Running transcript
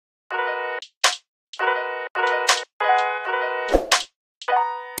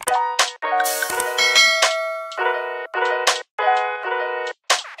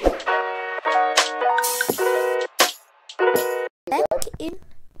in?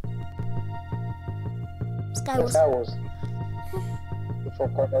 Skywars. Skywars. You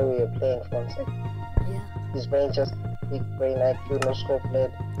forgot how we were playing for a second. Yeah. His brain just big brain IQ, no scope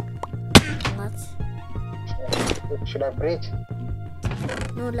lead. What? Should I bridge?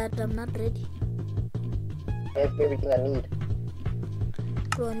 No, lad, I'm not ready. I have everything I need.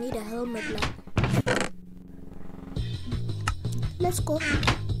 Bro, I need a helmet, lad. Let's go.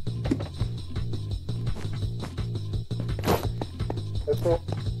 Let's go.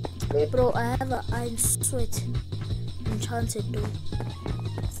 Wait. Bro, I have an iron sword. Enchanted though.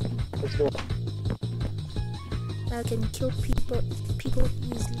 Let's go. I can kill people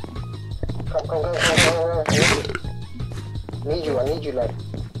easily. Come. I need you, lad.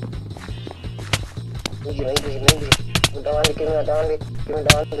 Need you. Give me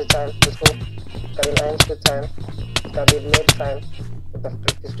down the time. Let's go. Got an iron good time. Started late time. What the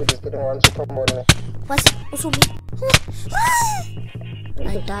frick this dude is getting one super more than me. What's also me?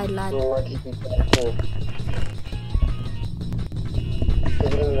 I died, lad. So what is it? Go.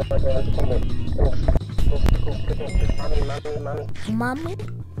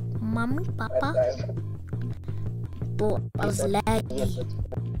 Mommy, Papa. Bro, I was laggy.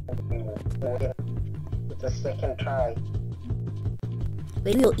 It's a second try.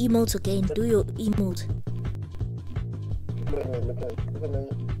 Wait, do your emote again. Do your emote. Look at me.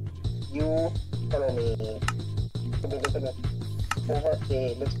 You follow me. Look at me. Over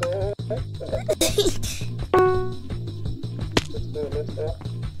here. Let's go. Let's go.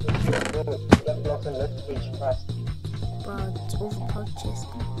 Get blocks and let's reach fast. But it's overpowered chest.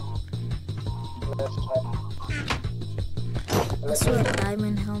 Let's try. I saw a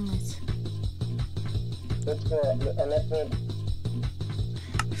diamond helmet. Let's go. And let me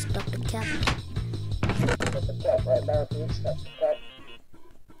Stop the cap. put the cap right now. Please stop the cap.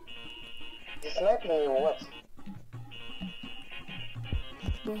 It's sniping you what?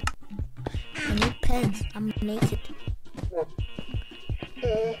 Bro, I need pants. I'm naked.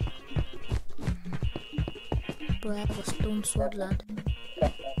 Hey. Bro, I have a stone sword, lad.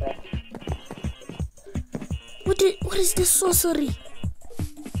 What is this sorcery?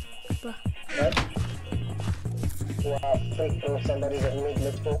 Bro. What? Wow, freak bro, somebody's at mid,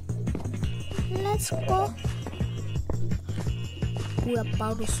 let's go. Let's go. We are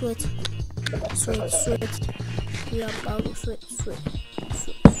about to sweat. Sweat. We are about to sweat.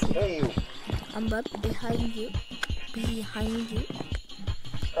 Where are you? I'm right behind you.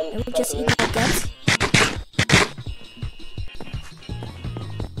 Come, Let me just eat my guts.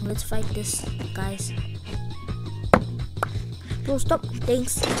 Let's fight this, guys. Bro, stop.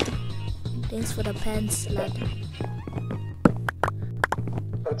 Thanks for the pants, lad.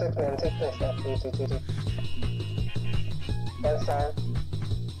 Protect me, I'm taking a snap. Wait. One time.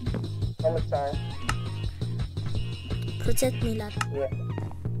 One more time. Protect me, lad. Yeah.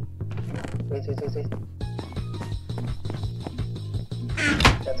 Wait.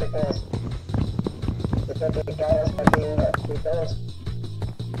 That's a gas. It's not the gas, but the gas.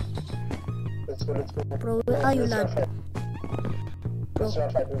 Let's go. Bro, where are you, lad? Let's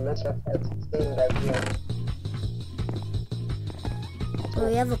not fight. Stay right here. Bro,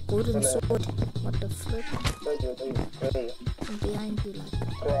 you have a golden sword. What the frick? Where are you? I'm behind you, lad.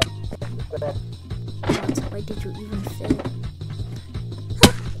 Go up. What? Why did you even fail?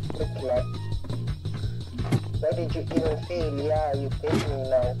 Look, lad. Why did you even fail? Yeah, you failed me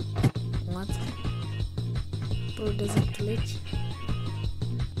now. What? Bro, does it glitch?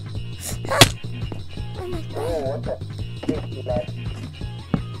 Oh my god. Oh, what the frick, lad?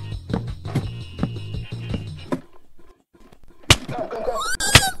 Come.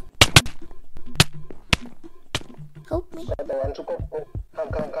 Help me. I don't want to go. Come.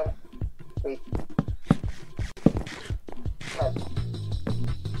 Wait. Come.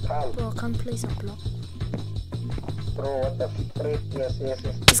 Bro, I can't place a block. Bro, what the frick? Yes.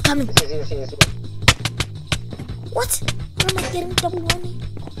 It's coming. Yes. What? Why am I getting double warning?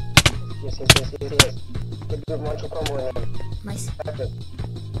 Yes. Get good one to combo in. Nice. Perfect.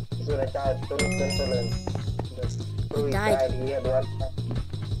 He's gonna die. Don't follow him. Bro, he died. He had one.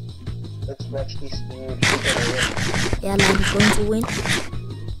 Let's watch this dude. Yeah, lad, I'm going to win.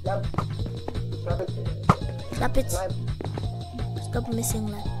 Clap it. Stop missing,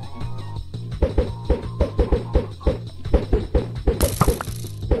 lad.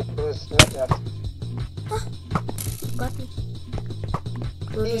 Got me.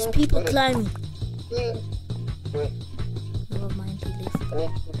 Bro, there's people climbing. Wait. Never mind, he left.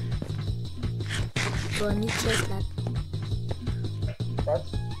 Bro, I need chest, lad. What?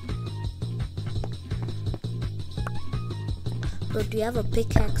 Bro, do you have a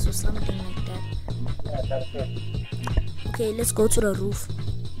pickaxe or something like that? Yeah, that's it. Okay, let's go to the roof.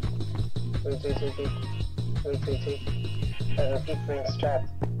 Wait. I have a different strat.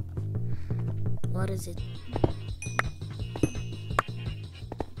 What is it?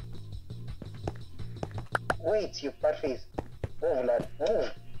 Wait, you buttface. Move, lad.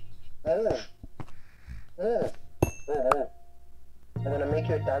 Move. I'm gonna make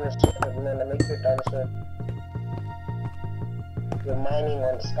you a dinosaur. You're mining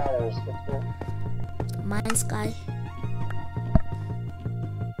on Skywars. Let's go. Mine Sky.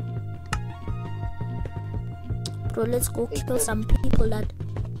 Bro, let's go kill some people, lad.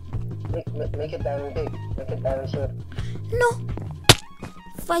 Make it diamond big. Make it dinosaur. No!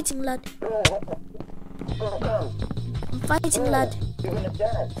 Fighting, lad. Bro, come. I'm fighting, lad. You're gonna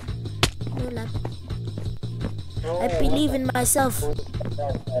die. No, lad. Bro, I believe in myself.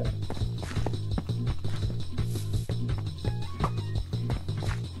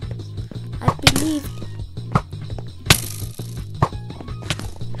 I believe.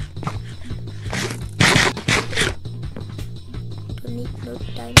 Don't need no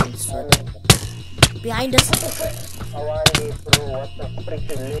diamond sword. Behind us. I want it, bro. What the frick,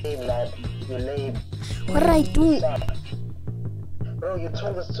 you lame, lad. You lame. What did I do? Bro, you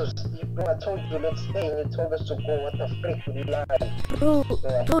told us to sleep. Bro, I told you let's stay and you told us to go. What the frick, you lied.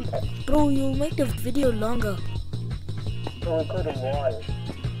 Bro, you make the video longer. Bro, we could have won.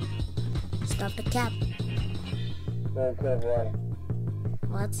 Stop the cap. Bro, we could have won.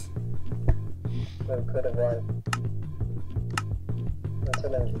 What? Bro, we could have won. I'm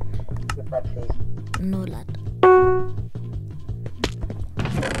telling you. You're buttface. No, lad.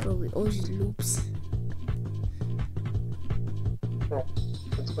 Bro, we always loops. Bro,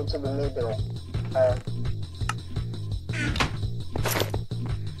 let's go to the middle.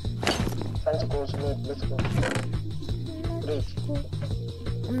 Time to go to mid. Let's go. Bridge.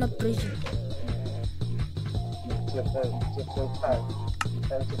 I'm not bridging. Your point.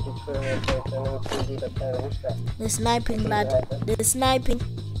 Time to control your point. And then 3D the time. Who's that? They're sniping, lad. They're sniping.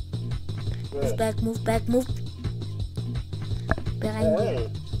 Move back. Behind you. Wait,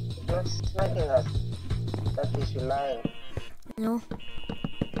 you're not sniping us. That is you lying. No.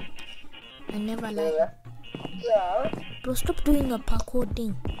 I never lied. Yeah. Bro, stop doing a parkour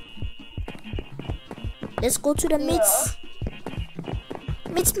thing. Let's go to the meats.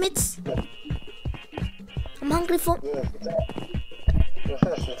 Meats. I'm hungry for. Yes,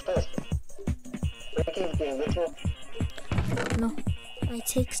 you're first. Break everything, let's go. No, I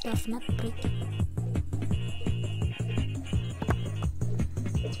take stuff, not break.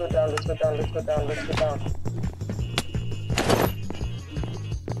 Let's go down.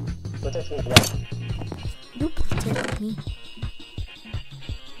 Protect me, yeah. You protect me.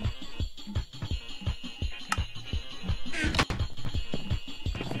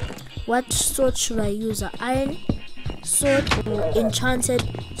 What sword should I use? An iron sword or enchanted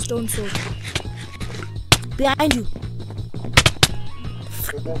stone sword? Behind you.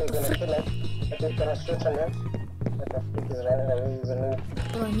 You think they're gonna kill us? I think gonna shoot on them. What the freak is running away? He's a noob.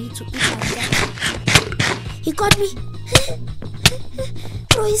 Bro, I need to eat my cat. He got me.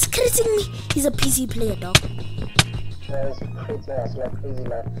 Bro, he's critting me. He's a PC player, dog. Yeah, he's crazy us like crazy,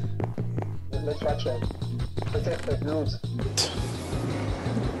 man. Let's watch him. Protect the loot.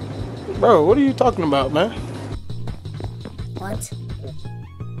 Bro, what are you talking about, man? What?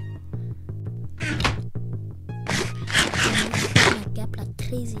 My gap like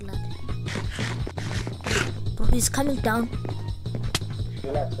crazy, lad. Bro, he's coming down.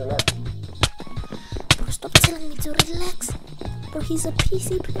 Relax. Bro, stop telling me to relax. Bro, he's a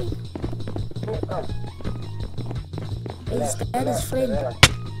PC player. Come. He's got his friend.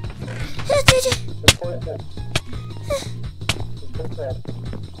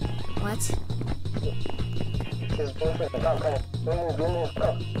 What? His boyfriend. Come. Don't move.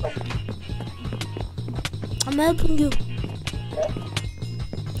 Come. I'm helping you.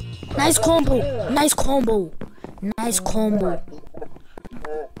 Nice combo.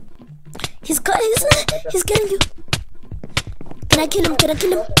 He's getting you. Can I kill him?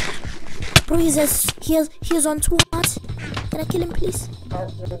 Bro, he has on 2 hearts. Can I kill him, please?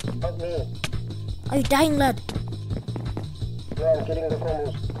 Help me. Are you dying, lad? No, I'm getting the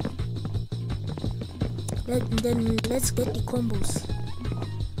combos. Then let's get the combos.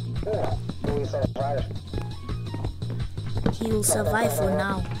 Oh, we survive. He will survive for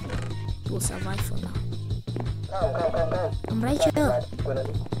now. Come. I'm right here.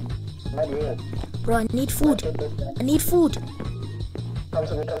 Bro, I need food. Come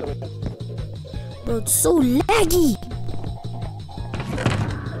to me. Bro, it's so laggy.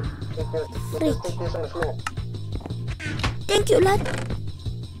 Take this on the floor. Thank you, lad.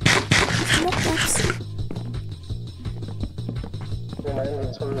 Smoke caps. So my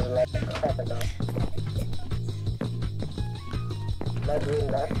inventory is like crap now. Not doing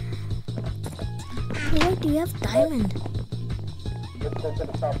that. Why do you have diamond? Let's go to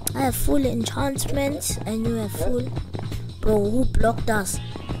the top. I have full enchantments and you have full. Bro, who blocked us?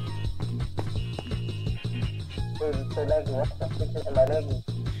 So laggy, what the freak am I laggy?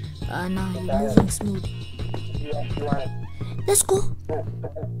 Nah, you're moving smooth. Yeah, you want. Let's go.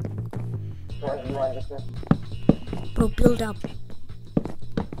 You want, just go. Bro, build up.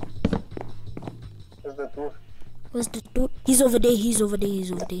 Where's the dude? Where's the dude? He's over there, he's over there,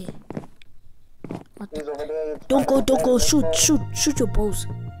 he's over there. What He's the? over there. Don't go, shoot your bows.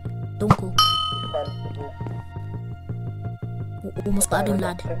 Don't go. Almost got him,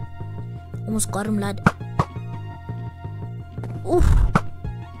 lad. Almost got him, lad. Oof.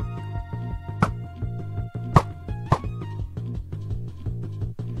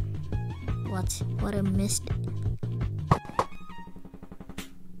 What I missed.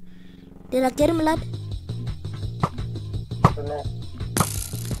 Did I get him, lad? No.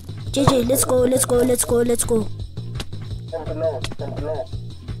 JJ, let's go. Jump below.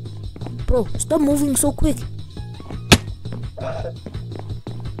 Bro, stop moving so quick.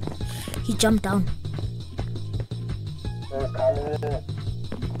 He jumped down. He's coming.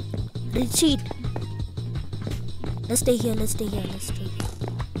 Retreat. Let's stay here.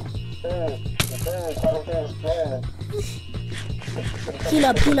 Heal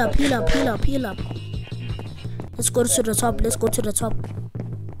up. Let's go to the top.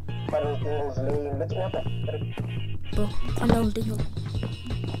 Bro, come down, Dingo.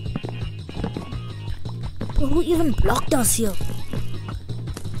 Bro, who even blocked us here?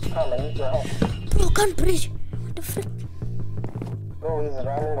 Bro, can't bridge. What the frick? Bro, he's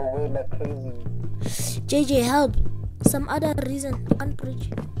running away like crazy. JJ, help. Some other reason. I can't bridge.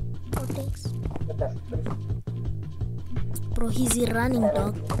 Oh, thanks. What the frick? Bro, he's running,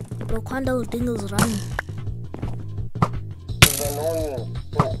 dog. Bro, Quandal Dingle's running. He's annoying.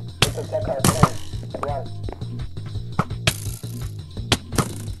 Bro, let's attack our friend. Run.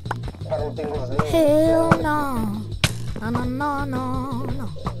 Hell no. No.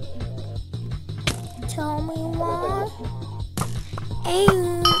 Tell me why. Ain't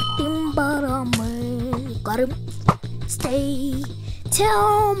nothing but a man. Got him. Stay.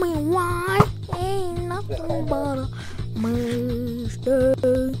 Tell me why. Ain't nothing but a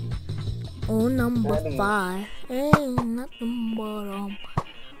mistake. Oh, number 5. Ain't nothing but a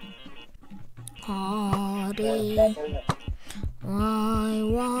heartache. I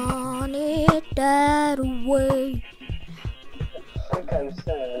want it that way.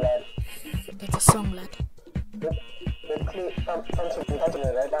 That's a song, lad.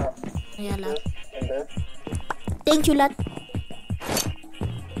 Yeah, lad. Thank you, lad.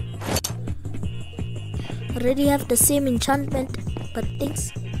 Already have the same enchantment, but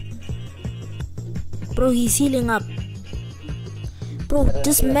thanks. Bro, he's healing up. Bro,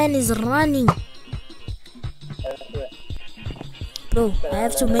 this man is running. Bro, I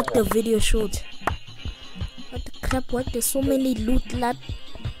have to make the video short. What the crap? What? There's so many loot, lad.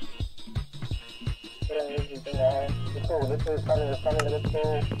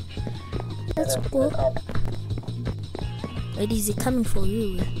 Let's go. Wait, is he coming for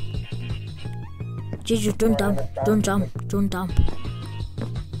you? Jeju, don't jump.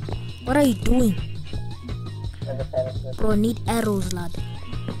 What are you doing? Bro, I need arrows, lad.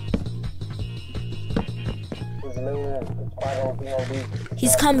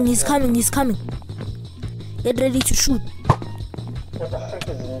 He's coming. Get ready to shoot. What the frick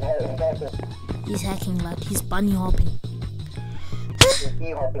is he? He's hacking, lad. He's bunny hopping. He's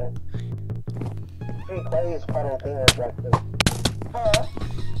bee hopping. Freak, why is Quaddle thing like this? Huh?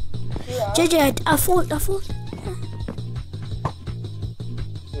 Yeah. JJ, I fall. He's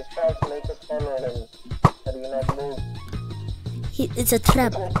trying to make us follow him. But you not move. It's a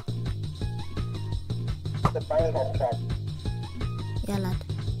trap. It's a bunny hop trap. Yeah, lad.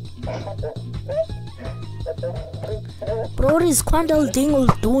 Bro, what is Quandal Dingle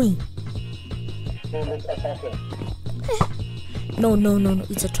doing? No.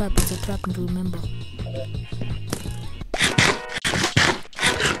 It's a trap. Remember.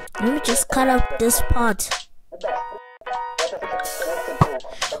 Let me just cut out this part.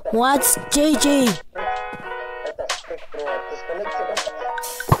 What's JJ?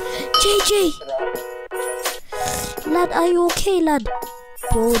 JJ! Lad, are you okay, lad?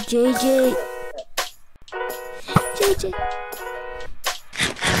 Bro, JJ,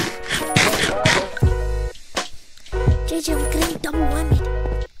 I'm getting double whammy.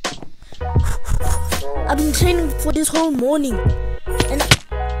 I've been training for this whole morning and I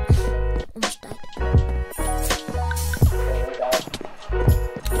almost died.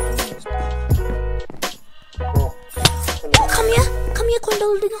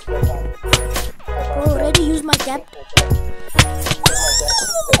 building up. Bro, already used my cap.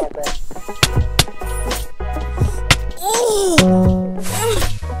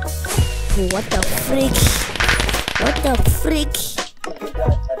 What the freak? What the freak?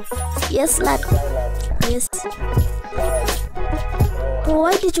 Yes, lad. Yes. Bro,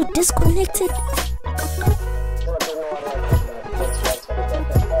 why did you disconnect it?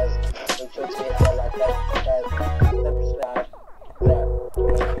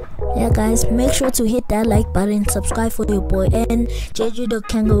 Yeah guys, make sure to hit that like button, subscribe for your boy and JJ the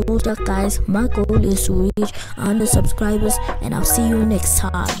Kangaroo. Guys, my goal is to reach 100 subscribers and I'll see you next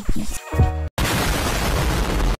time. Peace.